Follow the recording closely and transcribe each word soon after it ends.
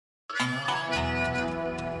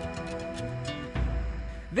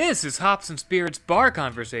This is Hops and Spirits Bar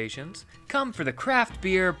Conversations. Come for the craft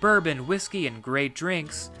beer, bourbon, whiskey, and great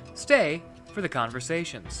drinks. Stay for the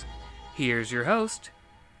conversations. Here's your host,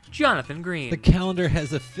 Jonathan Green. The calendar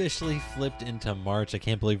has officially flipped into March. I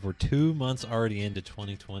can't believe we're 2 months already into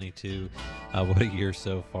 2022. What a year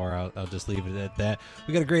so far. I'll just leave it at that.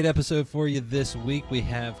 We got a great episode for you this week. We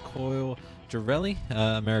have Coyle Girelli,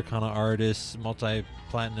 Americana artist,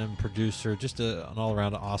 multi-platinum producer, just an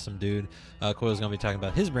all-around awesome dude. Coyle's going to be talking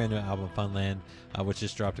about his brand new album, Funland, which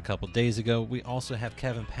just dropped a couple days ago. We also have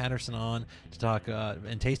Kevin Patterson on to talk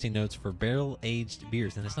and tasting notes for barrel-aged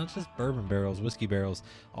beers. And it's not just bourbon barrels, whiskey barrels,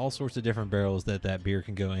 all sorts of different barrels that beer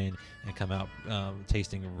can go in and come out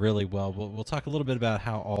tasting really well. We'll talk a little bit about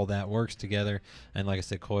how all that works together. And like I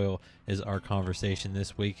said, Coyle is our conversation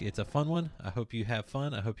this week. It's a fun one. I hope you have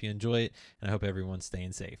fun. I hope you enjoy it. And I hope everyone's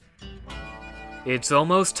staying safe. It's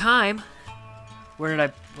almost time. Where did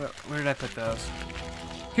I put those?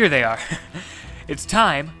 Here they are. It's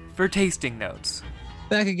time for tasting notes.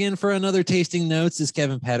 Back again for another tasting notes is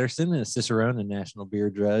Kevin Patterson, a Cicerone and National Beer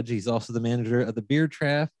Judge. He's also the manager of the Beer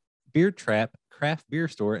Trap craft beer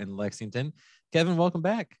store in Lexington. Kevin, welcome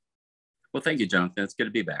back. Well, thank you, Jonathan. It's good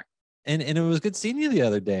to be back. And it was good seeing you the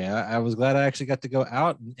other day. I was glad I actually got to go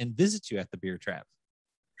out and visit you at the Beer Trap.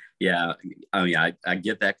 Yeah, I mean, I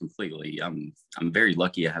get that completely. I'm very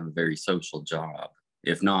lucky I have a very social job.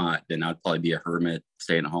 If not, then I'd probably be a hermit,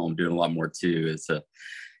 staying at home, doing a lot more too.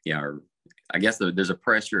 I guess there's a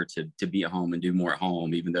pressure to be at home and do more at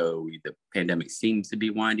home, even though the pandemic seems to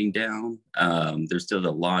be winding down. There's still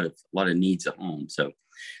a lot of needs at home. So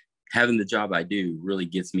having the job I do really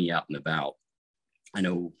gets me out and about. I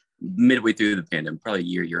know midway through the pandemic, probably a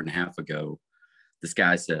year and a half ago, this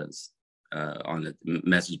guy says on the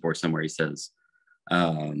message board somewhere, he says,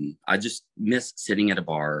 I just miss sitting at a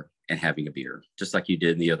bar and having a beer, just like you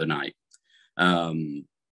did the other night. And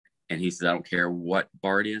he said, I don't care what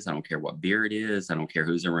bar it is. I don't care what beer it is. I don't care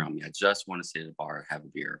who's around me. I just want to sit at a bar and have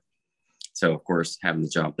a beer. So, of course, having the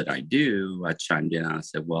job that I do, I chimed in and I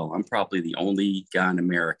said, well, I'm probably the only guy in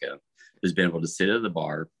America who's been able to sit at the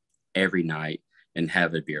bar every night and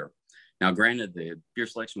have a beer. Now, granted, the beer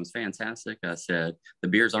selection was fantastic. I said, the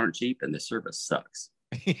beers aren't cheap and the service sucks.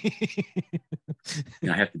 I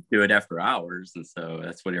have to do it after hours. And so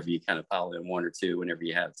that's whenever you kind of pile in one or two whenever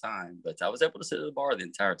you have time. But I was able to sit at the bar the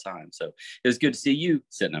entire time. So it was good to see you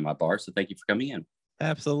sitting at my bar. So thank you for coming in.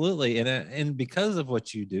 Absolutely. And because of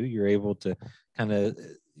what you do, you're able to kind of,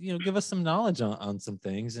 give us some knowledge on some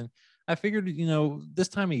things. And I figured, this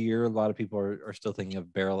time of year, a lot of people are still thinking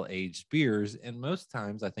of barrel aged beers. And most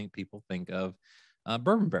times I think people think of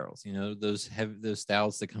bourbon barrels, those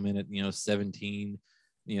stouts that come in at, 17,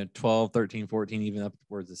 12, 13, 14, even up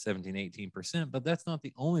towards the 17, 18%. But that's not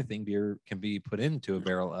the only thing beer can be put into a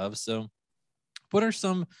barrel of. So what are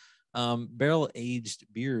some barrel aged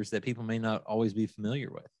beers that people may not always be familiar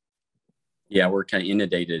with? Yeah, we're kind of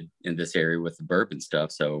inundated in this area with the bourbon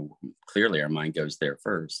stuff. So clearly our mind goes there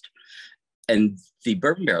first. And the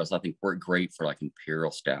bourbon barrels, I think, work great for like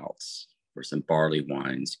imperial stouts or some barley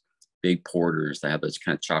wines, big porters that have those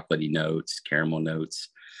kind of chocolatey notes, caramel notes,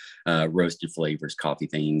 roasted flavors, coffee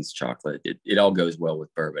things, chocolate. It all goes well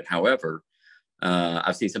with bourbon. However,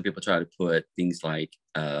 I've seen some people try to put things like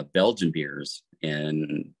Belgian beers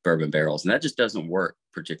in bourbon barrels, and that just doesn't work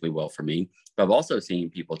particularly well for me. But I've also seen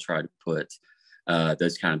people try to put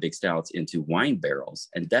those kind of big stouts into wine barrels,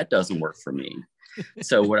 and that doesn't work for me.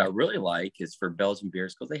 So what I really like is for Belgian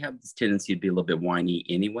beers, because they have this tendency to be a little bit winey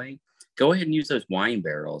anyway, go ahead and use those wine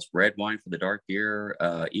barrels, red wine for the dark beer,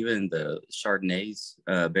 even the Chardonnays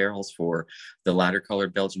barrels for the lighter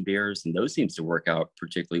colored Belgian beers. And those seems to work out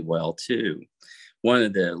particularly well too. One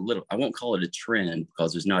of the I won't call it a trend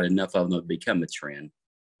because there's not enough of them to become a trend.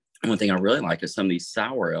 One thing I really like is some of these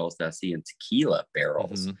sour ales that I see in tequila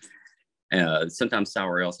barrels. Mm-hmm. Sometimes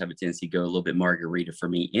sour ales have a tendency to go a little bit margarita for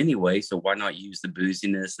me anyway. So why not use the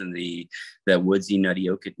booziness and that woodsy, nutty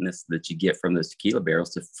oakiness that you get from those tequila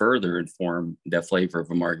barrels to further inform that flavor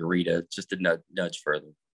of a margarita, just a nudge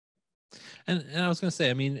further. And I was going to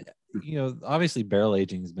say, I mean, obviously barrel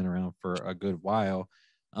aging has been around for a good while.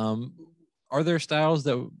 Are there styles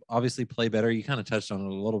that obviously play better? You kind of touched on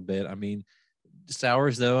it a little bit. I mean,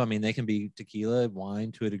 sours, though, I mean, they can be tequila,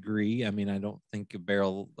 wine to a degree. I mean, I don't think a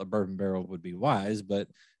bourbon barrel would be wise, but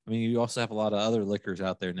I mean, you also have a lot of other liquors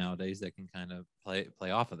out there nowadays that can kind of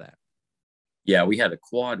play off of that. Yeah, we had a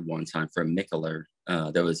quad one time from Micheler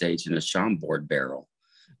that was aged in a Chambord barrel.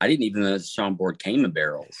 I didn't even know Chambord came in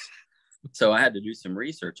barrels. So I had to do some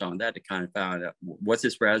research on that to kind of find out what's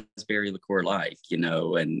this raspberry liqueur like, and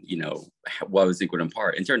what was it going to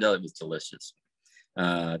impart. And it turned out it was delicious.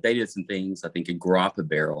 They did some things, I think, in grappa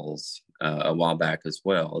barrels a while back as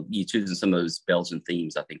well. You choosing some of those Belgian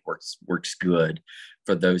themes, I think, works good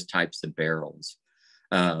for those types of barrels.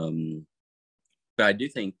 But I do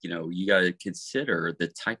think, you got to consider the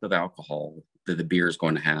type of alcohol that the beer is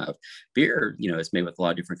going to have. Beer, is made with a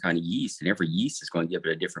lot of different kind of yeast, and every yeast is going to give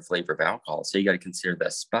it a different flavor of alcohol. So you got to consider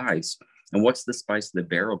that spice. And what's the spice of the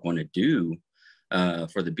barrel going to do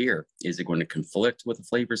for the beer? Is it going to conflict with the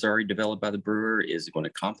flavors already developed by the brewer? Is it going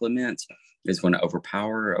to complement? Is it going to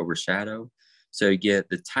overpower, overshadow? So you get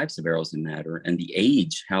the types of barrels that matter, and the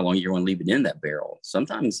age, how long you're going to leave it in that barrel.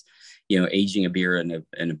 Sometimes, aging a beer in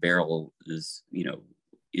a barrel is,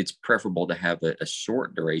 it's preferable to have a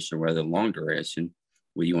short duration rather than long duration.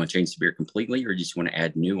 Whether you want to change the beer completely or just want to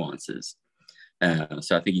add nuances.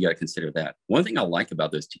 So I think you got to consider that. One thing I like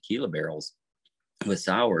about those tequila barrels with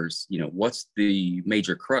sours, what's the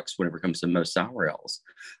major crux whenever it comes to most sour ales?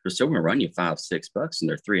 They're still going to run you $5-6, and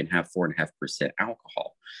they're 3.5, 4.5%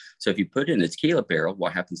 alcohol. So if you put in a tequila barrel,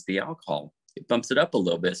 what happens to the alcohol? It bumps it up a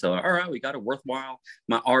little bit. So, all right, we got a worthwhile.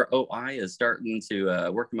 My ROI is starting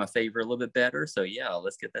to work in my favor a little bit better. So yeah,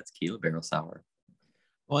 let's get that tequila barrel sour.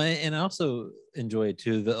 Well, and I also enjoy it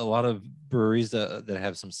too. A lot of breweries that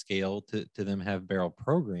have some scale to them have barrel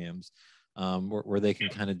programs where they can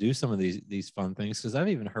kind of do some of these fun things. Because I've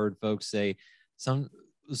even heard folks say some.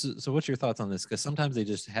 So what's your thoughts on this? Because sometimes they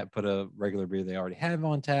just put a regular beer they already have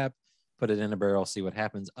on tap, put it in a barrel, see what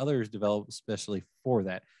happens. Others develop especially for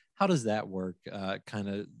that. How does that work? Kind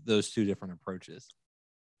of those two different approaches.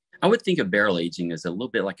 I would think of barrel aging as a little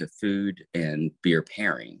bit like a food and beer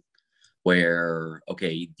pairing, where,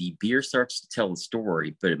 okay, the beer starts to tell a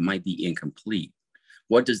story, but it might be incomplete.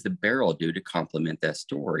 What does the barrel do to complement that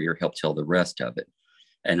story or help tell the rest of it?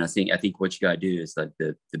 And I think what you got to do is like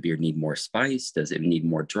the beer need more spice. Does it need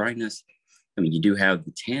more dryness? I mean, you do have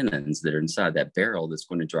the tannins that are inside that barrel that's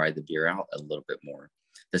going to dry the beer out a little bit more.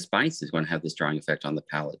 The spice is going to have this drying effect on the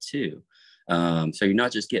palate too. So you're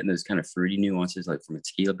not just getting those kind of fruity nuances like from a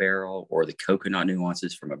tequila barrel or the coconut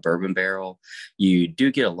nuances from a bourbon barrel. You do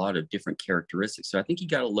get a lot of different characteristics. So I think you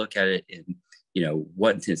got to look at it in,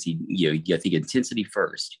 what intensity, you got to think intensity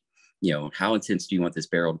first. How intense do you want this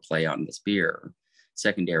barrel to play out in this beer?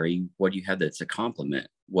 Secondary, what do you have that's a complement?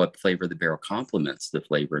 What flavor of the barrel complements the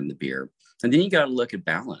flavor in the beer? And then you got to look at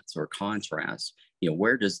balance or contrast.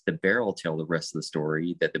 Where does the barrel tell the rest of the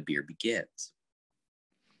story that the beer begins?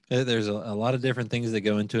 There's a lot of different things that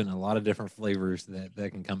go into it and a lot of different flavors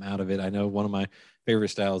that can come out of it. I know one of my favorite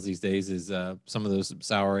styles these days is some of those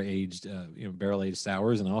sour aged, barrel aged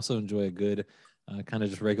sours, and I also enjoy a good kind of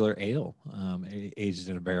just regular ale aged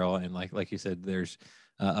in a barrel. And like you said, there's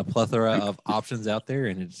a plethora of options out there,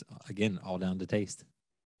 and it's again all down to taste.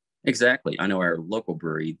 Exactly. I know our local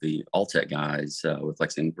brewery, the Alltech guys with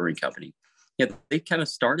Lexington Brewing Company. Yeah, they kind of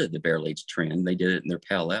started the barrel aged trend. They did it in their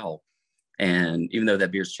pale ale. And even though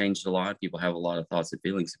that beer's changed a lot, people have a lot of thoughts and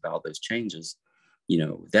feelings about those changes.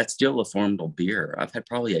 That's still a formidable beer. I've had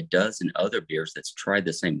probably a dozen other beers that's tried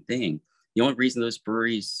the same thing. The only reason those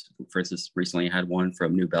breweries, for instance, recently I had one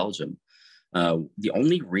from New Belgium. The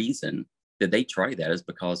only reason that they try that is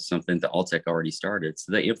because something that Alltech already started.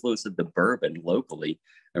 So the influence of the bourbon locally,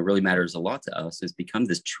 it really matters a lot to us, has become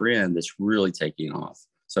this trend that's really taking off.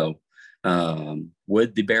 So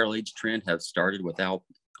would the barrel aged trend have started without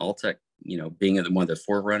Alltech, being one of the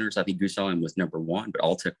forerunners? I think Goose Island was number one, but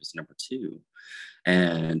Alltech was number two.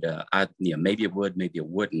 And maybe it would, maybe it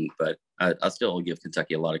wouldn't, but I still give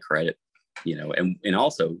Kentucky a lot of credit, and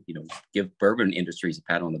also, give bourbon industries a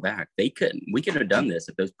pat on the back. We couldn't have done this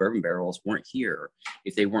if those bourbon barrels weren't here,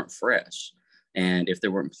 if they weren't fresh, and if they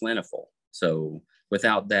weren't plentiful. So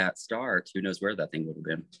without that start, who knows where that thing would have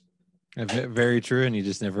been. Very true, and you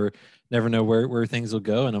just never know where things will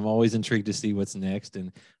go. And I'm always intrigued to see what's next,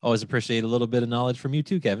 and always appreciate a little bit of knowledge from you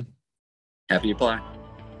too, Kevin. Happy to apply.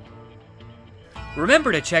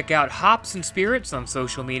 Remember to check out Hops and Spirits on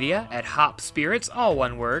social media at Hop Spirits, all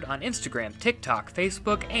one word, on Instagram, TikTok,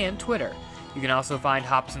 Facebook, and Twitter. You can also find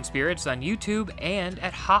Hops and Spirits on YouTube and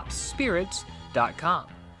at hopspirits.com.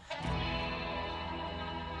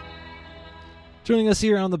 Joining us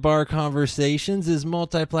here on the Bar Conversations is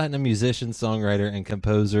multi-platinum musician, songwriter, and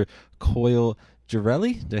composer Coyle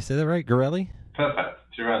Girelli. Did I say that right? Girelli? Perfect.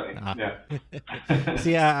 Girelli. Yeah.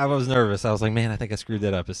 See, I was nervous. I was like, man, I think I screwed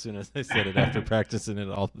that up as soon as I said it after practicing it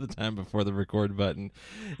all the time before the record button.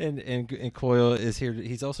 And Coyle is here.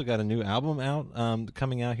 He's also got a new album out,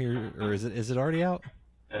 coming out here, or is it already out?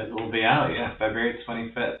 It will be out, yeah, February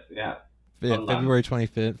 25th, yeah. February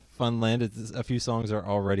 25th, Funland. A few songs are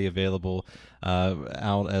already available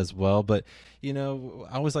out as well. But, you know,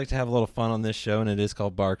 I always like to have a little fun on this show, and it is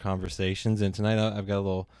called Bar Conversations. And tonight I've got a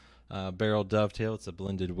little barrel dovetail. It's a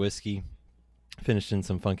blended whiskey, finished in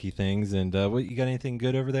some funky things. And what, you got anything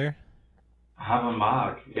good over there? I have a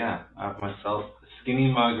marg, yeah. I have myself a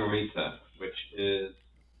skinny margarita, which is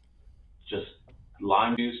just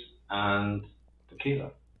lime juice and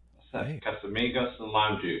tequila. That's it. Casamigos and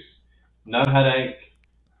lime juice. No headache.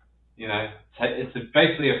 You know, it's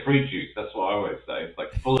basically a fruit juice. That's what I always say. It's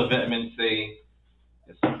like full of vitamin C.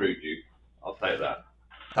 It's a fruit juice. I'll take that.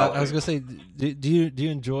 I was gonna say, do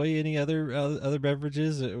you enjoy any other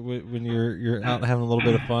beverages when you're out having a little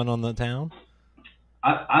bit of fun on the town?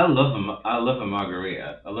 I love a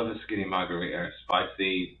margarita. I love a skinny margarita, a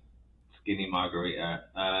spicy skinny margarita.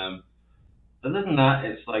 Other than that,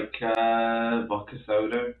 it's like vodka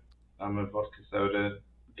soda. I'm a vodka soda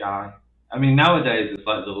guy. I mean, nowadays it's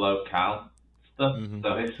like the low cal stuff. Mm-hmm.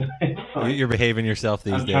 So it's like, You're behaving yourself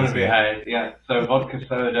these days. I'm trying to behave, yeah. So vodka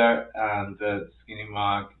soda and skinny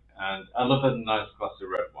marg, and I love a nice glass of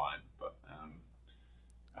red wine, but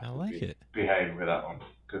I like it. Behave with that one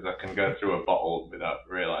because I can go through a bottle without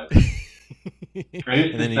realizing. I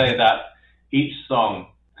used to say that each song,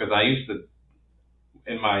 because I used to,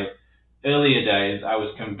 in my earlier days, I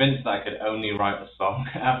was convinced I could only write a song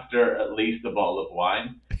after at least a bottle of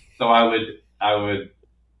wine. So I would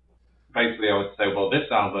say, well, this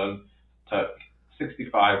album took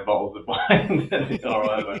 65 bottles of wine or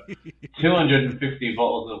whatever, 250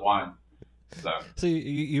 bottles of wine. So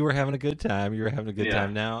you were having a good time. You were having a good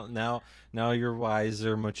time. Now you're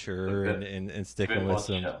wiser, mature, and sticking with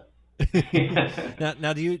some.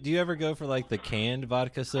 Now, do you ever go for like the canned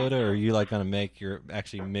vodka soda, or are you like gonna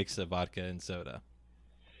actually mix a vodka and soda?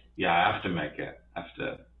 Yeah, I have to make it. Has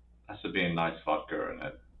to be a nice vodka in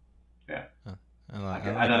it. Yeah. Huh.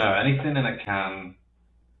 I don't know. Anything in a can.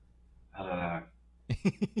 I don't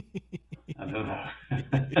know.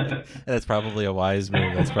 That's probably a wise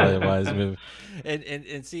move.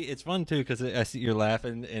 And see, it's fun too because I see you're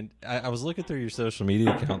laughing, and I was looking through your social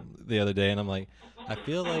media account the other day, and I'm like, I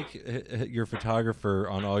feel like your photographer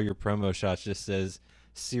on all your promo shots just says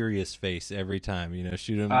serious face every time. You know,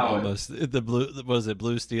 shoot him almost the blue. Was it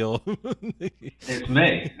blue steel? It's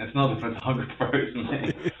me. It's not the photographer. It's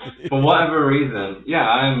me. For whatever reason, yeah,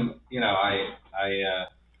 I'm. You know,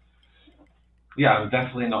 yeah, I'm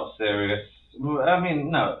definitely not serious. I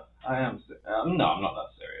mean, no, I am. No, I'm not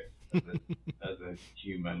that serious as a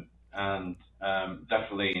human, and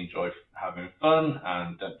definitely enjoy having fun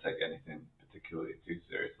and don't take anything particularly too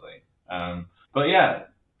seriously. But yeah,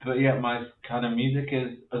 my kind of music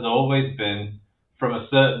has always been from a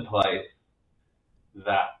certain place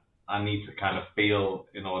that I need to kind of feel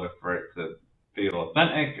in order for it to feel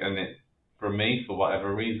authentic, and for me, for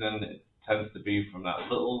whatever reason, it tends to be from that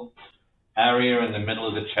little area in the middle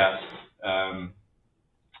of the chest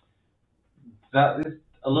that is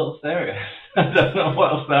a little serious. I don't know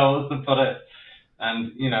what else to put it.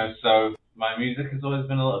 And, you know, so my music has always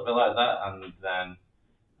been a little bit like that. And then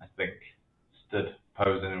I think stood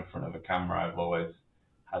posing in front of a camera, I've always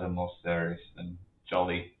had a more serious and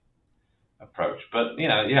jolly approach. But, you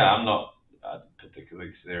know, yeah, I'm not a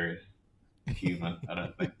particularly serious human, I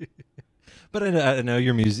don't think. But I know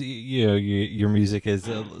your music. You know, your music is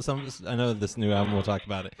some. I know this new album. We'll talk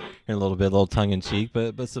about it here in a little bit, a little tongue in cheek,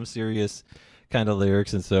 but some serious kind of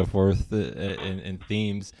lyrics and so forth and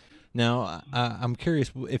themes. Now, I'm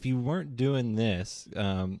curious if you weren't doing this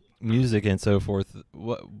music and so forth,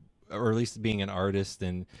 what, or at least being an artist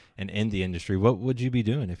and in the industry, what would you be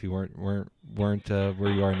doing if you weren't where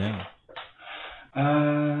you are now? I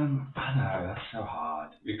don't know. That's so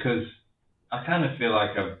hard because I kind of feel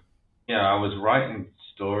like I was writing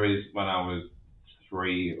stories when I was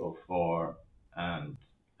 3 or 4, and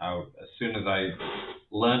as soon as I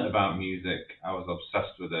learned about music, I was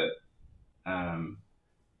obsessed with it, and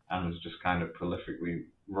was just kind of prolifically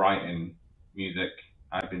writing music.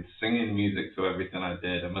 I've been singing music to everything I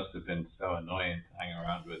did. It must have been so annoying to hang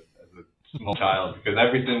around with as a small child because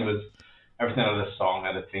everything on the song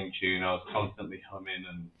had a theme tune. I was constantly humming,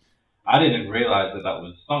 and I didn't realize that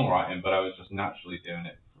was songwriting, but I was just naturally doing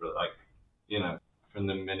it for from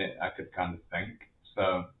the minute I could kind of think.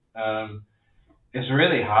 So it's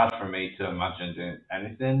really hard for me to imagine doing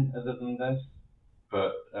anything other than this.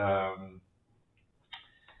 But I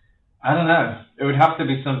don't know. It would have to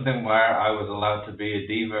be something where I was allowed to be a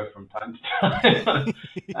diva from time to time,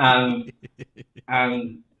 and I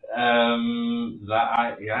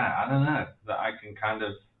don't know, that I can kind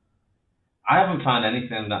of. I haven't found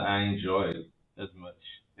anything that I enjoy as much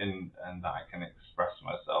and that I can express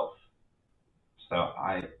myself So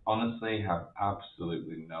I honestly have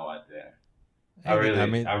absolutely no idea. I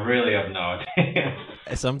mean, I really have no idea.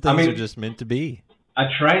 some I things are mean, just meant to be. I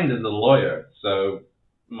trained as a lawyer, so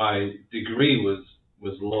my degree was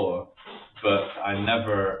law, but I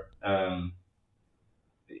never,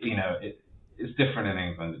 it's different in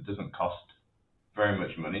England. It doesn't cost very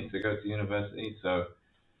much money to go to university, so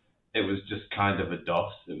it was just kind of a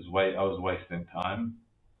DOS. I was wasting time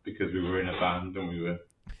because we were in a band and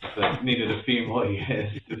so needed a few more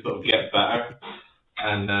years to sort of get better,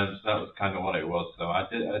 and so that was kind of what it was. So I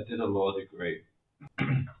did a law degree,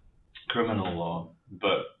 criminal law,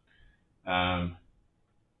 but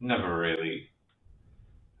never really.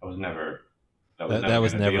 I was never. That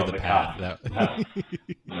was never be on the path.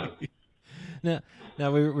 No.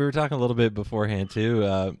 Now we were talking a little bit beforehand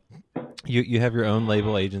too. You have your own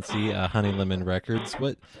label agency, Honey Lemon Records.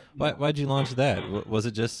 Why'd you launch that? Was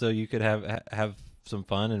it just so you could have some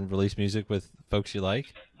fun and release music with folks you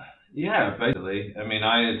like? Yeah, basically. I mean,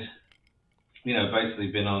 I had,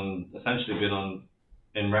 basically been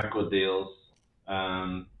in record deals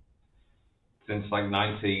since like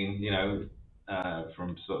 19.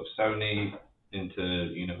 From sort of Sony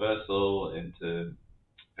into Universal into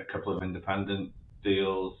a couple of independent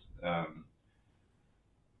deals,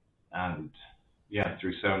 and yeah,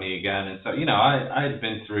 through Sony again. And so, I had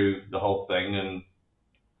been through the whole thing. And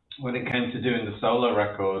when it came to doing the solo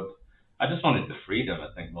record, I just wanted the freedom,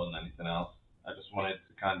 I think, more than anything else. I just wanted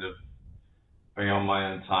to kind of be on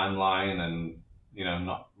my own timeline and,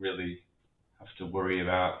 not really have to worry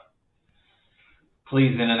about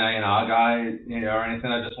pleasing an A&R guy, or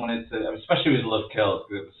anything. I just wanted to, especially with Love Kills,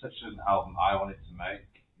 because it was such an album I wanted to make.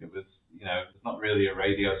 It was, there's not really a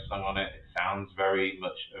radio song on it. It sounds very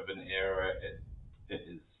much of an era. It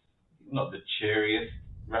is not the cheeriest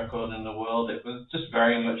record in the world. It was just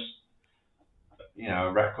very much,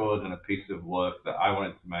 a record and a piece of work that I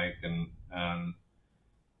wanted to make, and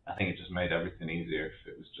I think it just made everything easier if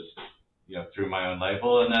it was just, through my own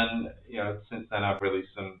label. And then, since then I've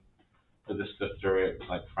released some other stuff through it,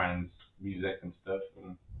 like friends' music and stuff,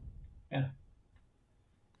 and yeah,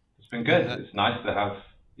 it's been good. It's nice to have,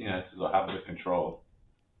 to have the control.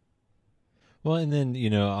 Well, and then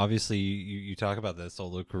obviously you talk about that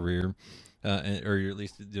solo career, or you're at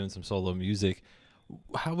least doing some solo music.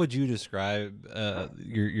 How would you describe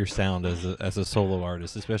your sound as a solo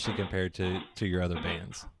artist, especially compared to your other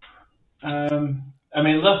bands? I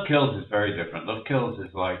mean, Love Kills is very different. Love Kills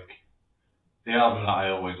is like the album that I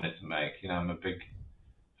always wanted to make. I'm a big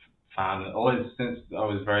fan. Always since I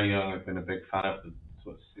was very young, I've been a big fan of the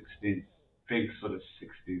sort of 60s, big sort of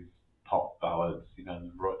 60s pop ballads.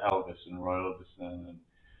 Elvis and Roy Orbison and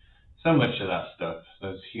so much of that stuff.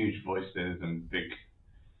 Those huge voices and big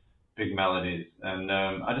melodies. And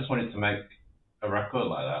I just wanted to make a record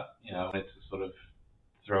like that. I wanted to sort of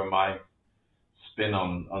throw my spin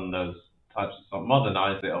on those types of songs,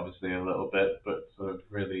 modernize it obviously a little bit, but sort of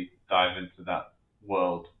really dive into that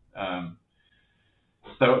world.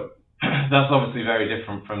 So that's obviously very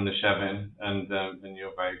different from the Chevin and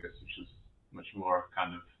Your Vegas, which is much more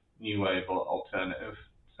kind of new wave or alternative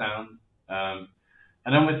sound. And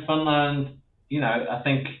then with Funland, I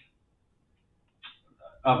think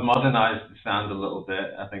I've modernized the sound a little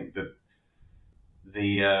bit. I think that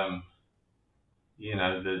the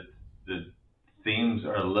themes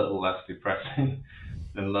are a little less depressing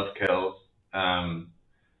than Love Kills,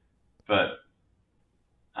 but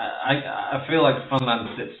I feel like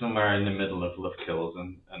Funland sits somewhere in the middle of Love Kills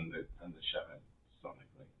and the Chevin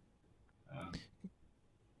sonically.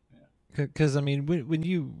 Because I mean, when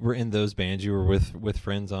you were in those bands, you were with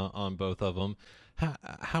friends on both of them.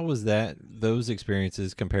 How was those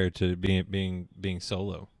experiences compared to being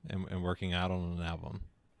solo and working out on an album?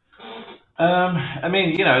 I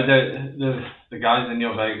mean, the guys in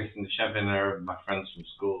Your Vegas and the Chevin are my friends from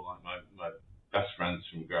school, like my best friends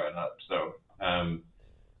from growing up. So,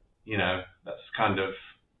 that's kind of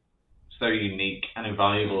so unique and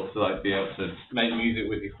invaluable to like be able to make music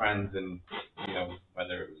with your friends, and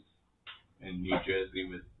whether it was in New Jersey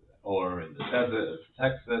or in the desert of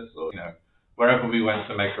Texas, or wherever we went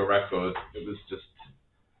to make a record. It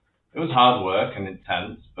was hard work and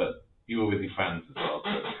intense, but you were with your friends as well, so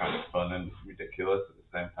it was kind of fun and ridiculous at the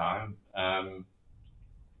same time.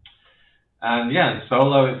 And yeah, in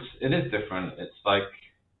solo it is different. It's like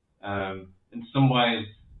in some ways,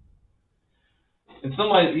 there's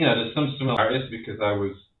some similarities because I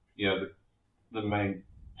was the main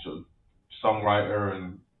sort of songwriter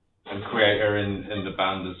and creator in the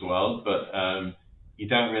band as well, but you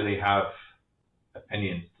don't really have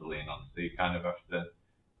opinions to lean on, so you kind of have to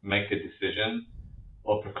make a decision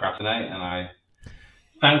or procrastinate. And I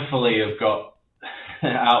thankfully have got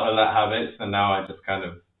out of that habit. So now I just kind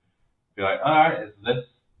of be like, all right, it's this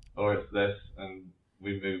or it's this, and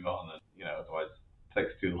we move on. And otherwise it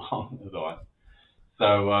takes too long. Otherwise,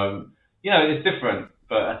 so it's different.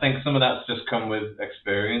 But I think some of that's just come with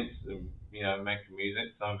experience and making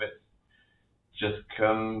music. Some of it's just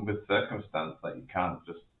come with circumstance. Like you can't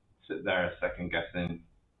just sit there second guessing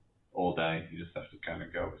all day. You just have to kind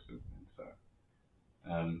of go with something.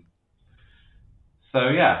 So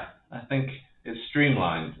yeah, I think it's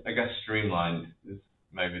streamlined. I guess streamlined is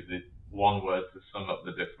maybe the one word to sum up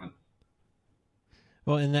the difference.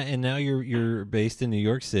 Well, and now you're based in New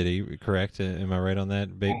York City, correct? Am I right on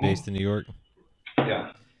that? Based in New York.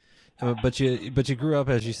 Yeah. But you grew up,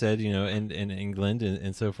 as you said, in England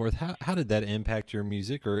and so forth. How did that impact your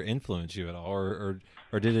music or influence you at all, or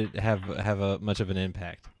did it have a much of an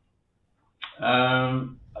impact?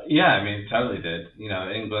 Yeah, I mean, it totally did.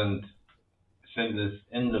 England, it's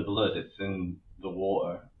in the blood, it's in the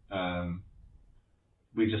water.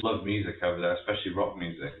 We just love music over there, especially rock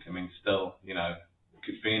music. I mean, still,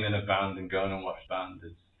 being in a band and going and watch band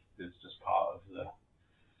is just part of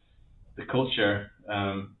the culture.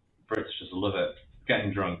 Brits just love it.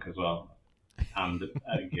 Getting drunk as well, and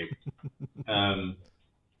at a gig.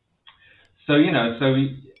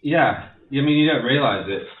 Yeah. I mean, you don't realize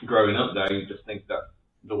it growing up there. You just think that's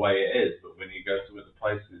the way it is. But when you go to other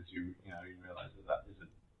places, you realize that isn't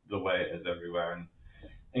the way it is everywhere. And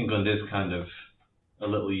England is kind of a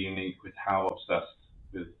little unique with how obsessed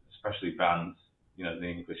with, especially bands, the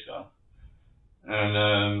English are.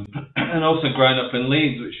 And and also growing up in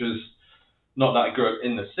Leeds, which was not that I grew up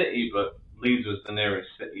in the city, but Leeds was the nearest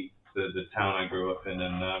city to the town I grew up in,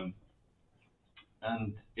 and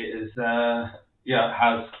it is it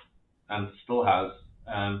has and still has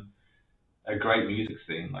a great music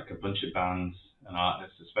scene, like a bunch of bands and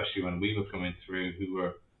artists, especially when we were coming through, who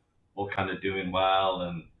were all kind of doing well,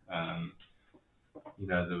 and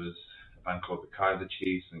there was a band called the Kaiser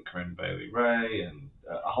Chiefs and Corinne Bailey Rae and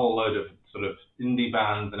a whole load of sort of indie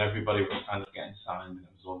bands, and everybody was kind of getting signed, and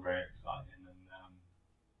it was all very exciting.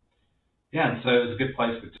 And so it was a good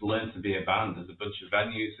place to learn to be a band. There's a bunch of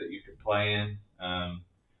venues that you could play in.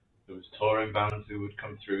 There was touring bands who would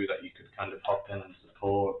come through that you could kind of hop in and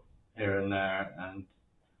support here and there. And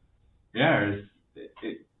yeah,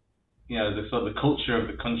 the sort of the culture of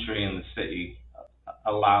the country and the city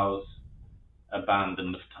allows a band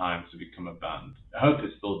enough time to become a band. I hope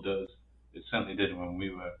it still does. It certainly did when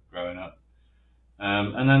we were growing up.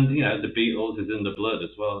 And then the Beatles is in the blood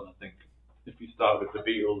as well. And I think if you start with the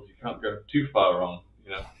Beatles, you can't go too far wrong.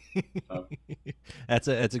 So. That's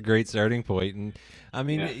a great starting point. And I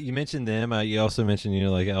mean, you mentioned them. You also mentioned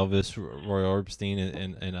like Elvis, Roy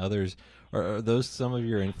Orbison, and others. Are those some of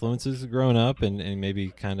your influences growing up, and maybe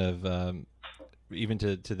kind of even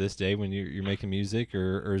to this day when you're making music,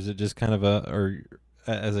 or is it just kind of or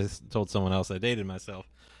as I told someone else, I dated myself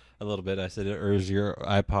a little bit. I said, or is your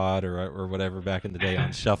iPod or whatever back in the day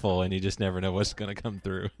on shuffle, and you just never know what's going to come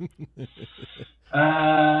through?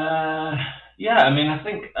 Yeah, I mean, I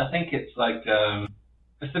think it's like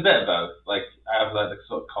it's a bit of both. Like I have like the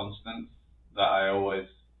sort of constants that I always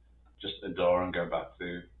just adore and go back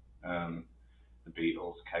to. The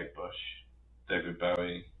Beatles, Kate Bush, David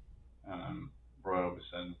Bowie, Roy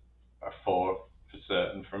Orbison are four for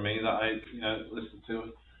certain for me that I listen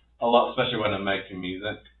to a lot, especially when I'm making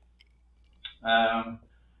music.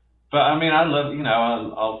 But I mean, I love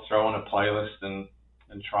I'll throw on a playlist and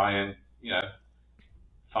try and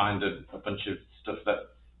find a bunch of stuff that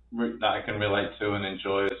I can relate to and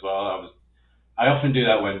enjoy as well. I often do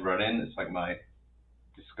that when running. It's like my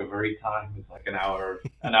discovery time. It's like an hour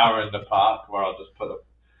in the park where I'll just put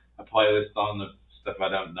a playlist on of stuff I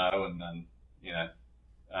don't know, and then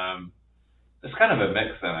it's kind of a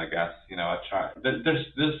mix. Then I guess I try.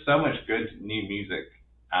 There's so much good new music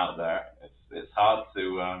out there. It's hard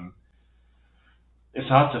to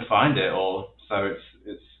find it all. So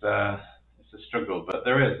it's a struggle, but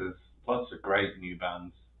there's lots of great new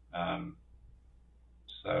bands.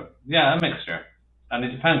 So yeah, a mixture, and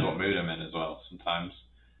it depends what mood I'm in as well. Sometimes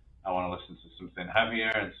I want to listen to something heavier,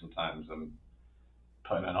 and sometimes I'm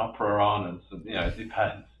putting an opera on, and it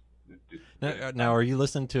depends. Now, are you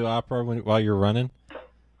listening to opera while you're running?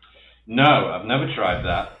 No, I've never tried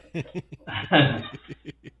that.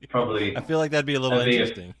 Probably. I feel like that'd be a little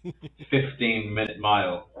interesting. 15-minute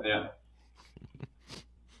mile. Yeah.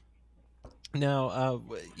 Now,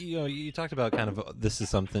 you talked about kind of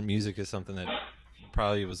music is something that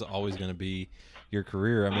probably was always going to be your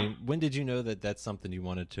career. I mean, when did you know that that's something you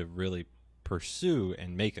wanted to really pursue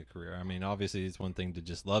and make a career? I mean, obviously it's one thing to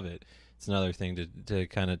just love it. It's another thing to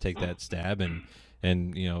kind of take that stab and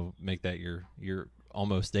make that your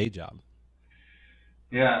almost day job.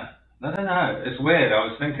 Yeah, I don't know. It's weird. I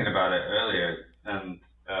was thinking about it earlier, and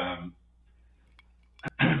I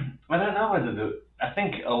don't know whether I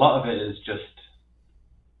think a lot of it is just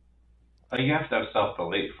you have to have self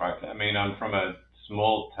belief, right? I mean, I'm from a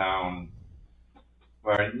small town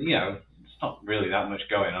where it's not really that much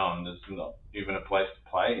going on. There's not even a place to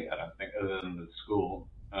play. I don't think, other than the school.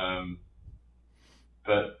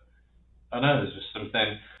 But I know there's just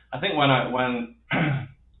something. I think when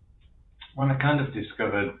when I kind of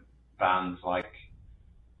discovered bands like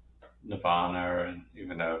Nirvana, and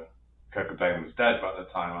even though Kurt Cobain was dead by the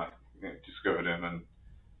time I discovered him, and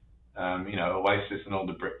Oasis and all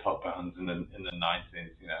the Britpop bands in the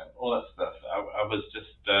 '90s, all that stuff. I was just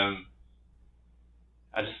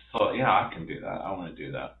I just thought, yeah, I can do that. I want to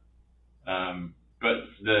do that. But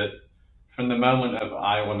from the moment of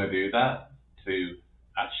I want to do that to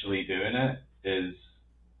actually doing it is,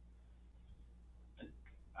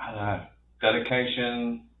 I don't know,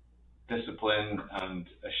 dedication, discipline, and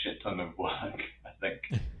a shit ton of work, I think,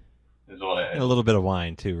 is what it is. And a little bit of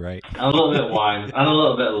wine too, right? And a little bit of wine, and a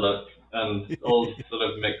little bit of luck, and all sort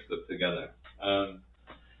of mixed up together.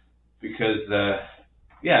 Because, I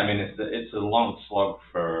mean, it's a long slog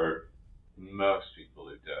for most people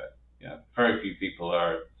who do it. Very few people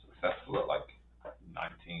are successful at like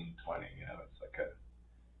 19, 20.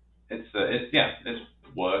 It's like it's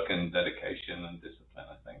work and dedication and discipline,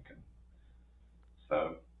 I think. And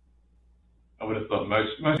so I would have thought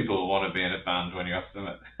most people will want to be in a band when you ask them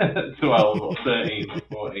at 12 or 13 or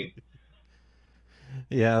 14.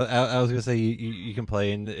 Yeah, I was gonna say you can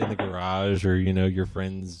play in the garage or your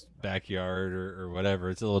friend's backyard or whatever.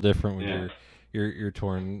 It's a little different when you're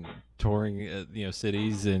touring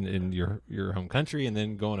cities in your home country and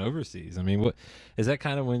then going overseas. I mean, what is that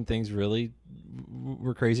kind of when things really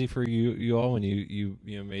were crazy for you all when you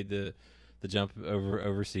made the jump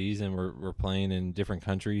overseas and we're playing in different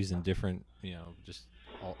countries and different just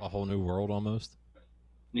a whole new world almost?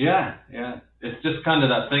 Yeah, it's just kind of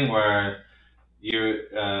that thing where you're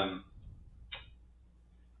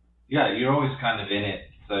always kind of in it,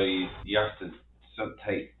 so you have to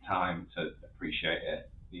take time to appreciate it,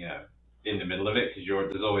 in the middle of it, because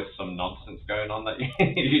there's always some nonsense going on that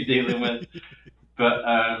you're dealing with. But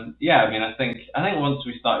I mean, I think once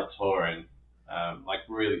we started touring, like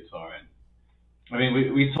really touring, I mean,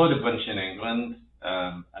 we toured a bunch in England,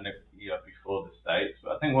 and before the States,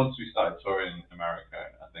 but I think once we started touring in America,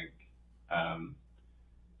 I think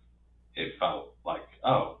it felt like,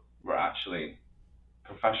 oh, we're actually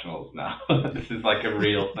professionals now. This is like a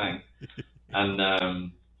real thing. And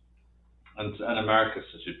America's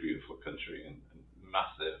such a beautiful country and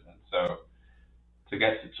massive, and so to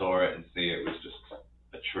get to tour it and see it was just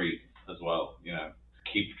a treat as well. To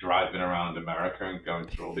keep driving around America and going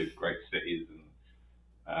through all these great cities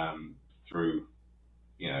and through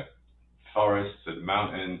forests and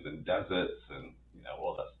mountains and deserts and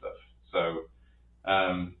all that stuff. So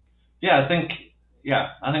I think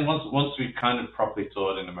once we kind of properly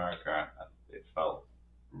toured in America, it felt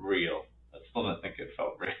real. I still don't think it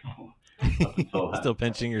felt real up until then. Still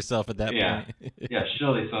pinching yourself at that point. Yeah,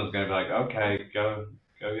 surely someone's going to be like, okay, go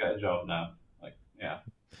get a job now. Like, yeah,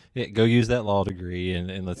 go use that law degree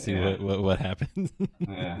and let's see what happens.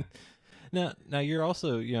 Yeah. Now you're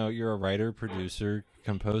also you're a writer, producer,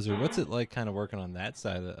 composer. What's it like kind of working on that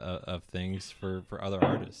side of things for other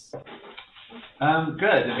artists? Good. I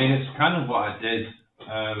mean, it's kind of what I did.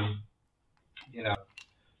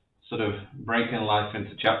 Sort of breaking life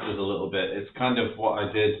into chapters a little bit. It's kind of what I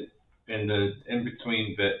did in the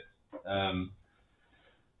in-between bit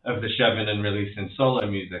of the Chevin and releasing solo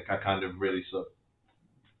music. I kind of really sort of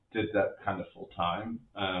did that kind of full time.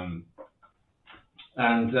 And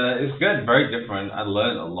it's good, very different. I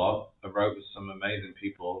learned a lot. I wrote with some amazing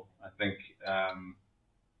people. I think,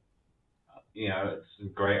 it's some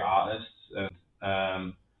great artists. And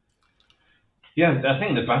I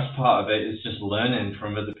think the best part of it is just learning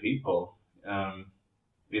from other people.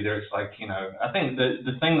 Either it's like, I think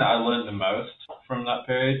the thing that I learned the most from that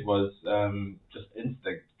period was just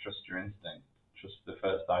instinct. Trust your instinct. Trust the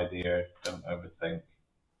first idea. Don't overthink.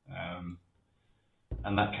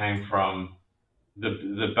 And that came from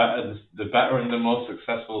the better and the more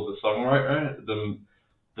successful the songwriter,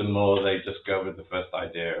 the more they just go with the first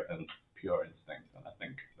idea and pure instinct. And I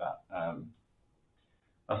think that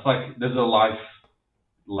that's like, there's a life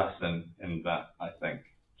lesson in that. I think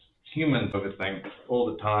humans overthink all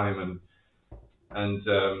the time, and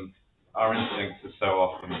our instincts are so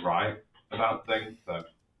often right about things. So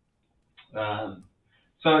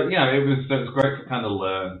it was great to kind of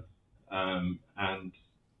learn, and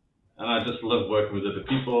I just love working with other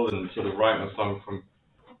people and sort of writing a song from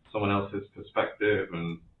someone else's perspective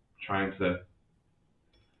and trying to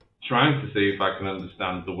see if I can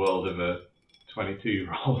understand the world of a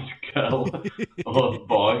 22-year-old girl or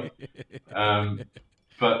boy.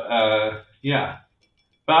 Yeah.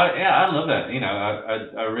 But I love it.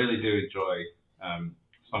 I really do enjoy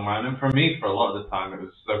songwriting. And for me, for a lot of the time, it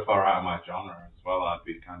was so far out of my genre as well. I'd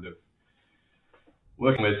be kind of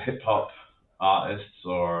working with hip hop artists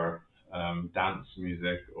or dance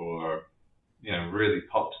music or really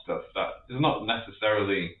pop stuff that is not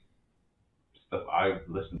necessarily stuff I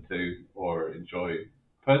listen to or enjoy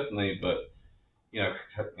personally, but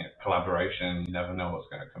collaboration. You never know what's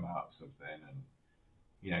going to come out of something, and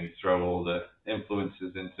you throw all the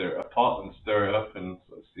influences into a pot and stir it up and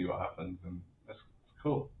sort of see what happens, and it's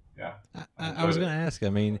cool. Yeah. I was going to ask. I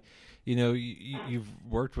mean, you've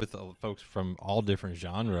worked with folks from all different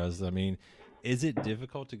genres. I mean, is it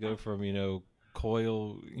difficult to go from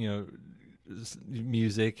Coyle,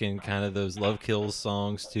 music and kind of those Love Kills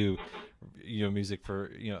songs to music for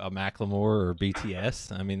a Macklemore or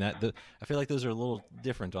BTS? I mean, I feel like those are a little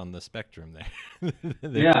different on the spectrum there.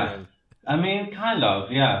 Yeah. I mean, kind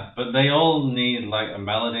of, yeah. But they all need like a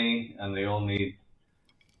melody, and they all need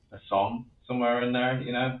a song somewhere in there,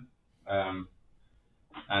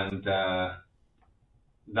 and that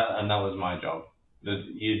was my job.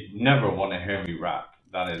 You never want to hear me rap.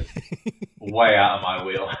 That is way out of my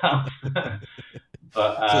wheelhouse.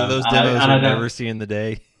 But so those demos are never seeing the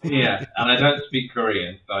day. Yeah, and I don't speak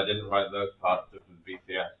Korean, so I didn't write those parts of the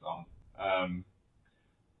BTS song.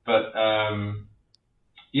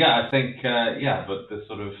 Yeah, I think but the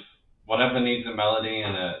sort of whatever needs a melody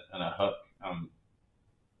and a hook,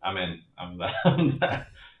 I'm in. I'm there.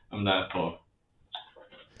 I'm there for.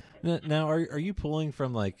 Now, are you pulling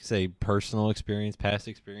from like say personal experience, past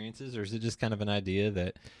experiences, or is it just kind of an idea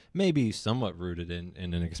that may be somewhat rooted in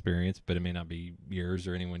an experience, but it may not be yours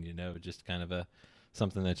or anyone just kind of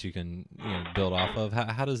something that you can build off of?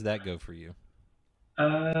 How does that go for you?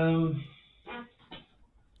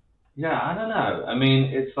 Yeah, I don't know. I mean,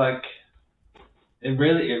 it's like it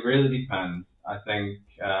really depends. I think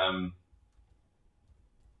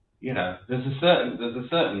there's a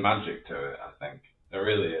certain magic to it. I think there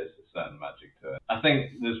really is a certain magic to it. I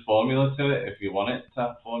think there's formula to it if you want it to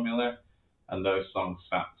have formula, and those songs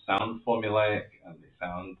sound formulaic and they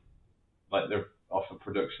sound like they're off a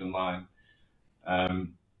production line.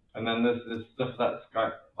 And then there's stuff that's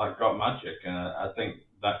got magic, and I think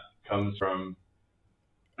that comes from.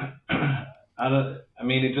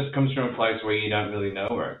 It just comes from a place where you don't really know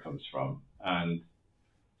where it comes from, and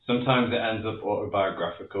sometimes it ends up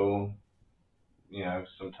autobiographical.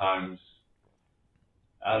 Sometimes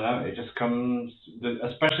I don't know. It just comes,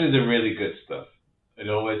 especially the really good stuff. It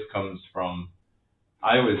always comes from.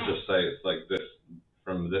 I always just say it's like this,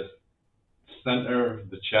 from this center of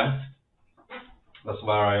the chest. That's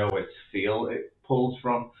where I always feel it pulls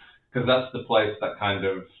from, because that's the place that kind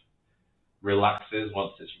of relaxes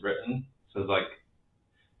once it's written. So it's like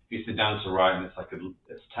if you sit down to write and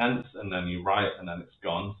it's tense, and then you write and then it's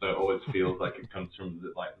gone. So it always feels like it comes from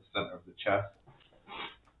the center of the chest.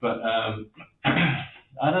 But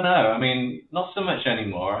I don't know. I mean, not so much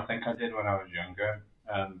anymore. I think I did when I was younger.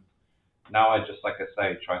 Now I just, like I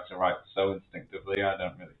say, try to write so instinctively. I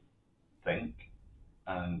don't really think,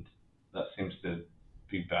 and that seems to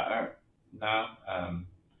be better now.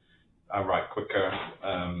 I write quicker.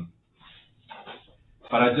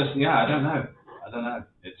 But I don't know.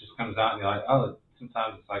 It just comes out and you're like, oh,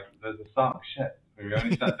 sometimes it's like, there's a song. Shit, we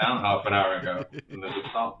only sat down half an hour ago and there's a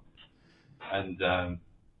song. And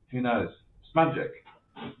who knows? It's magic.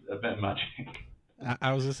 A bit of magic.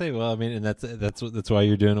 I was gonna say, well, I mean, and that's why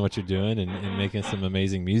you're doing what you're doing and making some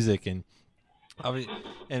amazing music. And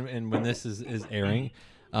and when this is airing,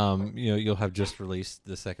 you'll have just released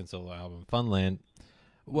the second solo album, Funland.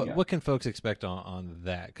 What can folks expect on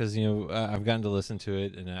that? Because I've gotten to listen to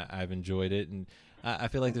it and I've enjoyed it, and I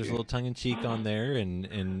feel like there's a little tongue in cheek on there,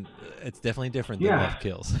 and it's definitely different than Love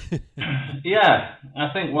Kills. Yeah, I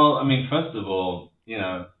think. Well, I mean, first of all,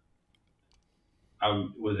 I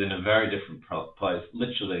was in a very different place,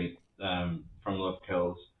 literally, from Love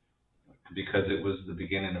Kills, because it was the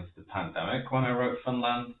beginning of the pandemic when I wrote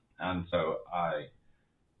Funland, and so I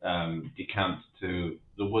decamped to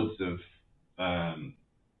the woods of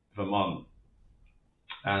Vermont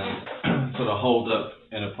and sort of holed up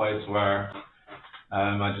in a place where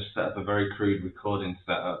I just set up a very crude recording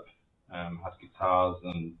setup, had guitars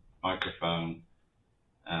and microphone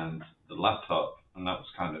and the laptop, and that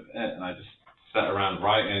was kind of it. And I just sat around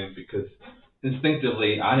writing because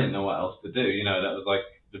instinctively I didn't know what else to do. That was like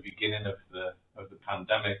the beginning of the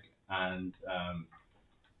pandemic, and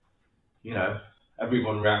you know,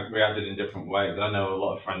 everyone reacted in different ways. I know a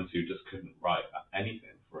lot of friends who just couldn't write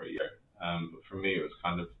anything for a year, but for me it was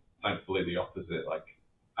kind of thankfully the opposite. Like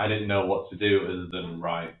I didn't know what to do other than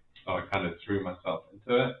write, so I kind of threw myself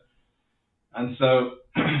into it. And so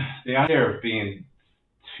the idea of being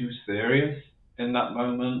too serious in that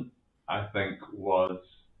moment, I think, was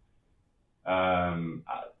I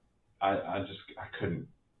couldn't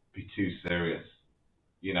be too serious.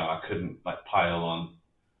 You know, I couldn't like pile on.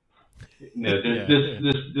 You know,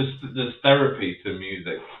 there's therapy to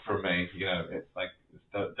music for me. You know, it's like it's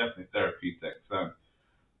definitely therapeutic.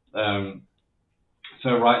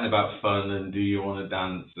 So writing about fun and do you want to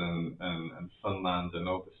dance and Funland and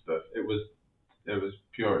all this stuff, it was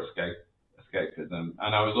pure escapism,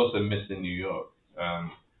 and I was also missing New York,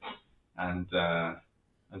 and so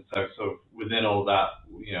sort of within all that,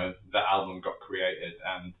 you know, that album got created,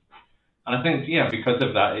 and I think because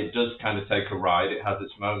of that, it does kind of take a ride. It has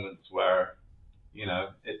its moments where, you know,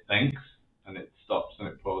 it thinks and it stops and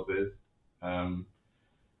it pauses, and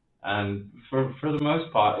for the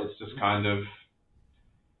most part, it's just kind of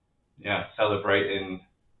celebrating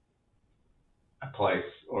a place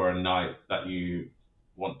or a night that you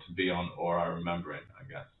want to be on or are remembering, I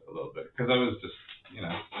guess, a little bit. Because I was just, you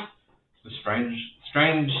know, it's a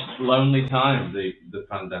strange, lonely time, the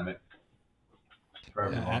pandemic for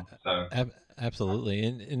everyone. Absolutely.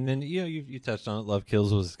 And then, you know, you touched on it. Love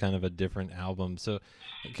Kills was kind of a different album. So,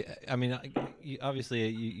 I mean, obviously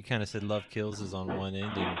you kind of said Love Kills is on one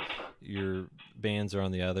end and your bands are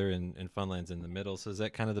on the other, and Funland's in the middle. So is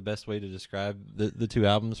that kind of the best way to describe the two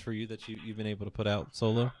albums for you that you've been able to put out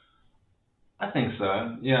solo? I think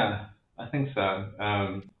so. Yeah, I think so.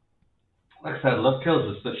 Like I said, Love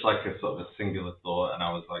Kills is such like a sort of a singular thought, and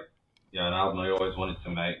I was like, an album I always wanted to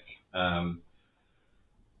make.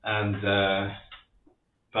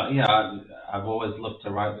 But yeah, I've always loved to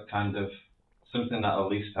write the kind of something that at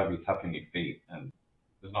least have you tapping your feet, and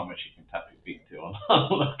there's not much you can tap your feet to on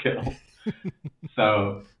Love Kills.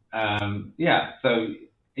 So I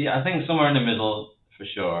think somewhere in the middle for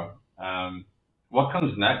sure. What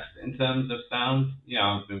comes next in terms of sound?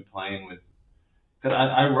 I've been playing with, because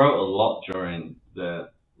I wrote a lot during the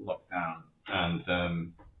lockdown, and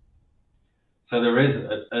so there is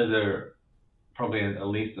probably at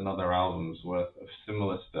least another album's worth of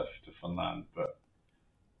similar stuff to Funland, but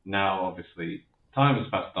now obviously time has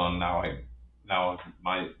passed on. Now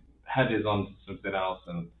my head is on something else,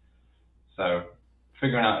 and so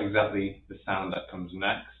figuring out exactly the sound that comes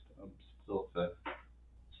next, I'm still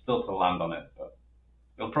to land on it, but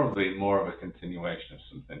it'll probably be more of a continuation of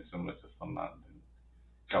something similar to Funland and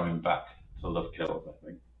going back to Love Kills, I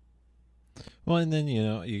think. Well, and then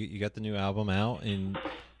you got the new album out, and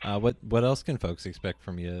what else can folks expect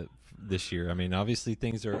from you this year? I mean, obviously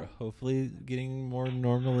things are hopefully getting more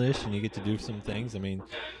normal-ish, and you get to do some things. I mean,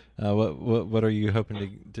 what are you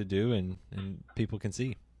hoping to do and people can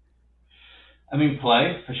see? I mean,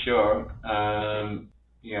 play for sure. I'm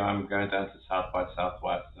going down to South by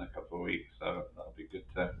Southwest in a couple of weeks, so that'll be good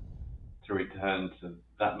to return to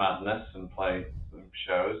that madness and play some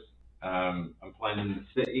shows. I'm playing in the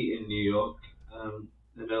city in New York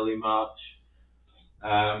in early March.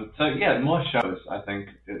 More shows. I think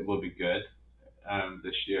it will be good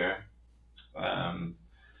this year. I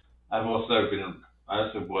also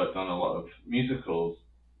worked on a lot of musicals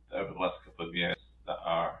over the last couple of years that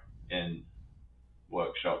are in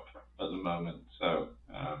workshop at the moment. So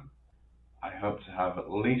I hope to have at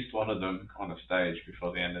least one of them on a stage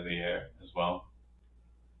before the end of the year as well.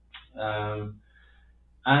 And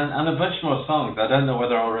a bunch more songs. I don't know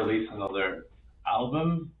whether I'll release another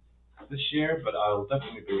album this year, but I'll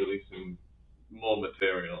definitely be releasing more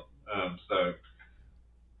material. So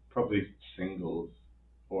probably singles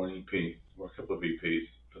or an EP or a couple of EPs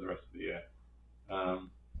for the rest of the year.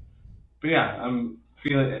 But yeah, I'm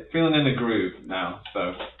feeling in the groove now.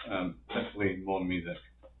 So definitely more music.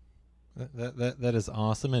 That is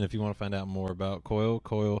awesome. And if you want to find out more about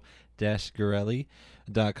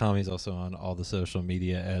Coyle-Girelli.com, he's also on all the social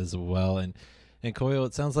media as well. And Coyle,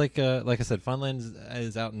 it sounds like I said, Funland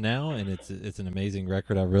is out now, and it's an amazing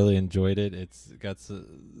record. I really enjoyed it. It's got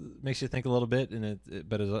makes you think a little bit,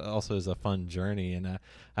 but it also is a fun journey. And I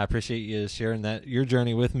appreciate you sharing your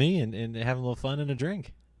journey with me and having a little fun and a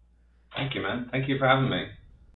drink. Thank you, man. Thank you for having me.